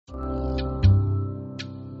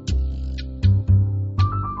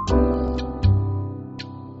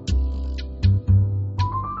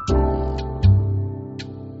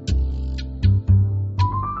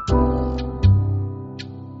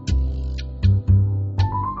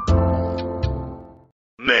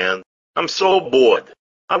Man, I'm so bored.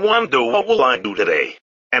 I wonder what will I do today?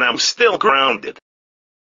 And I'm still grounded.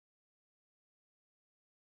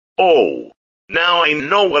 Oh, now I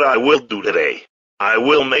know what I will do today. I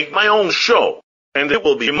will make my own show, and it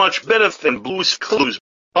will be much better than Blue's Clues.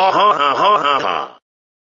 Ha ha ha ha ha ha.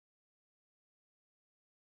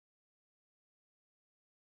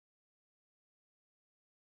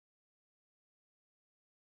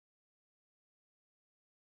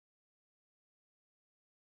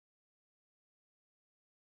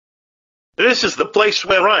 This is the place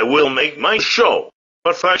where I will make my show.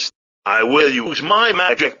 But first, I will use my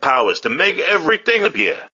magic powers to make everything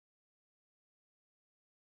appear.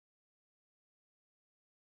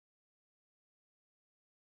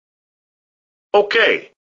 Okay,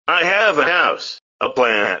 I have a house, a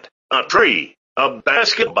plant, a tree, a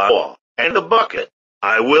basketball, and a bucket.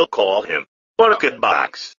 I will call him Bucket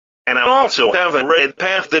Box. And I also have a red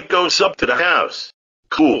path that goes up to the house.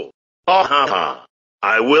 Cool. Ha ha ha.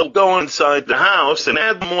 I will go inside the house and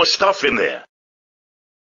add more stuff in there.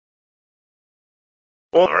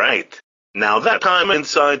 Alright, now that I'm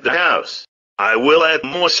inside the house, I will add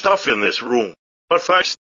more stuff in this room. But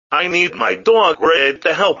first, I need my dog Red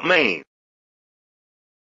to help me.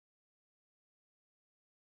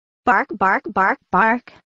 Bark, bark, bark,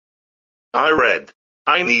 bark. Hi Red,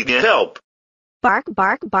 I need your help. Bark,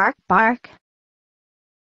 bark, bark, bark.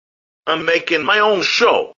 I'm making my own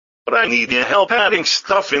show, but I need your help adding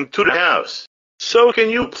stuff into the house. So can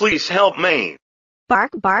you please help me?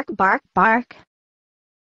 Bark, bark, bark, bark.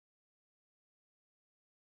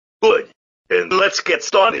 Good, then let's get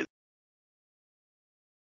started.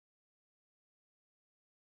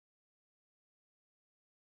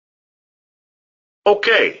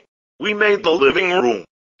 Okay, we made the living room.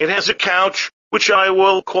 It has a couch, which I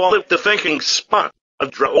will call it the thinking spot, a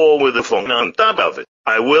drawer with a phone on top of it.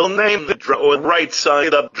 I will name the drawer right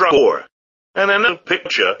side up drawer. And then a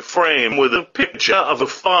picture frame with a picture of a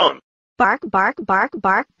phone. Bark, bark, bark,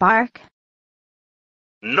 bark, bark.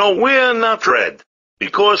 No, we're not Red,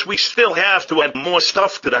 because we still have to add more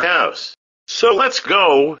stuff to the house. So let's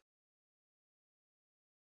go.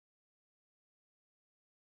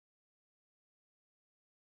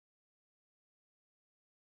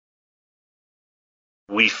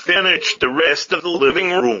 We finished the rest of the living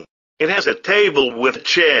room. It has a table with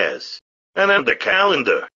chairs. And then the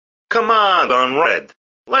calendar. Come on, Red.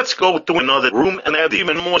 Let's go to another room and add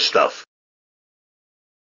even more stuff.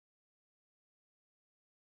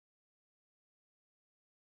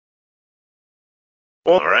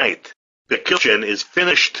 Alright, the kitchen is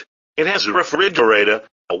finished. It has a refrigerator,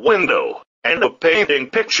 a window, and a painting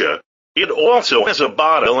picture. It also has a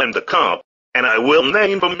bottle and a cup, and I will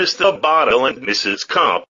name them Mr. Bottle and Mrs.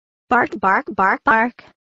 Cup. Bark, bark, bark, bark.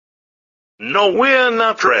 No, we're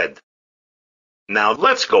not Red. Now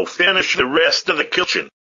let's go finish the rest of the kitchen.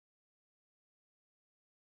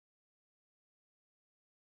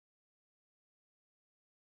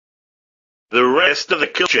 The rest of the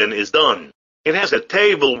kitchen is done. It has a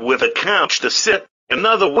table with a couch to sit,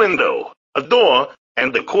 another window, a door,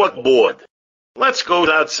 and a corkboard. Let's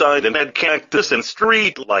go outside and add cactus and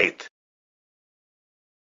street light.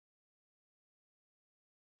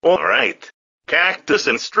 Alright, cactus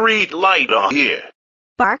and street light are here.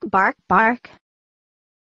 Bark, bark, bark.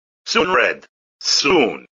 Soon, Red.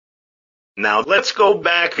 Soon. Now let's go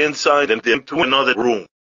back inside and into another room.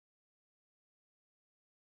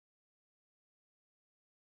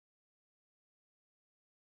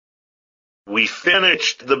 We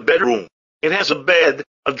finished the bedroom. It has a bed,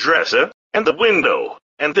 a dresser, and a window,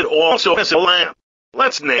 and it also has a lamp.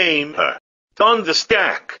 Let's name her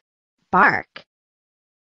Thunderstack. Bark.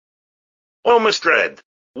 Almost Red.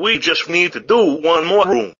 We just need to do one more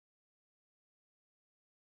room.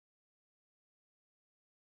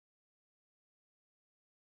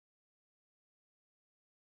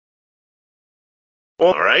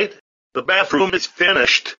 Alright, the bathroom is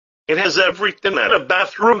finished. It has everything that a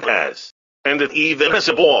bathroom has. And it even has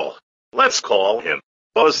a ball. Let's call him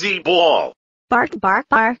Fuzzy Ball. Bark, bark,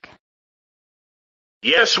 bark.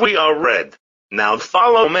 Yes, we are Red. Now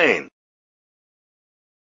follow me.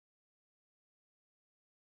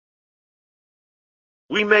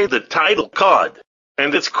 We made the title card,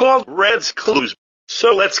 and it's called Red's Clues.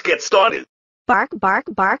 So let's get started. Bark, bark,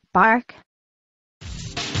 bark, bark.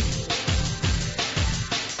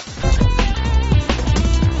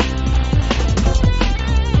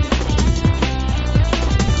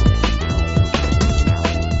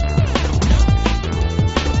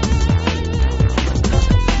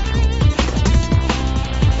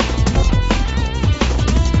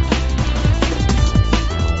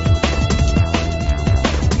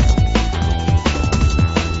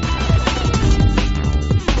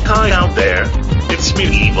 It's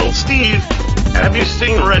me, Evil Steve. Have you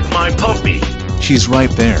seen Red, my puppy? She's right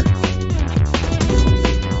there.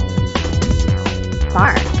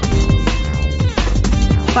 Bark.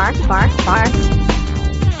 Bark, bark, bark.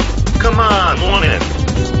 Come on, on in.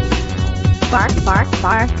 Bark, bark,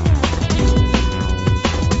 bark.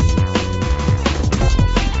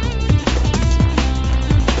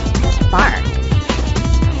 Bark.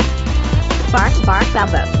 Bark, bark,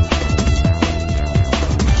 Bubba.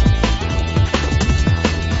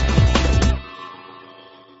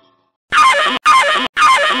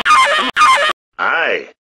 Aye.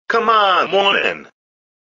 Come on in.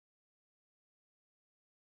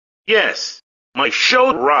 Yes, my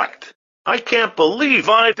show rocked. I can't believe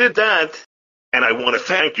I did that. And I want to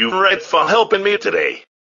thank you, Red, for helping me today.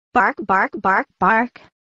 Bark, bark, bark, bark.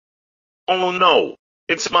 Oh no,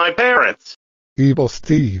 it's my parents. Evil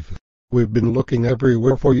Steve, we've been looking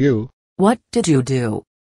everywhere for you. What did you do?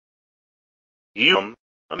 I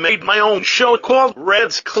made my own show called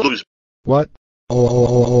Red's Clues. What?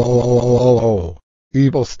 Oh.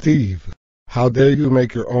 Evil Steve, how dare you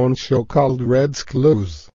make your own show called Red's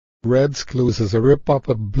Clues? Red's Clues is a rip-off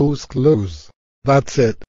of Blue's Clues. That's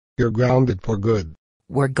it. You're grounded for good.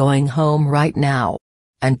 We're going home right now.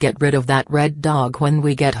 And get rid of that red dog when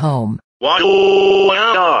we get home. Why?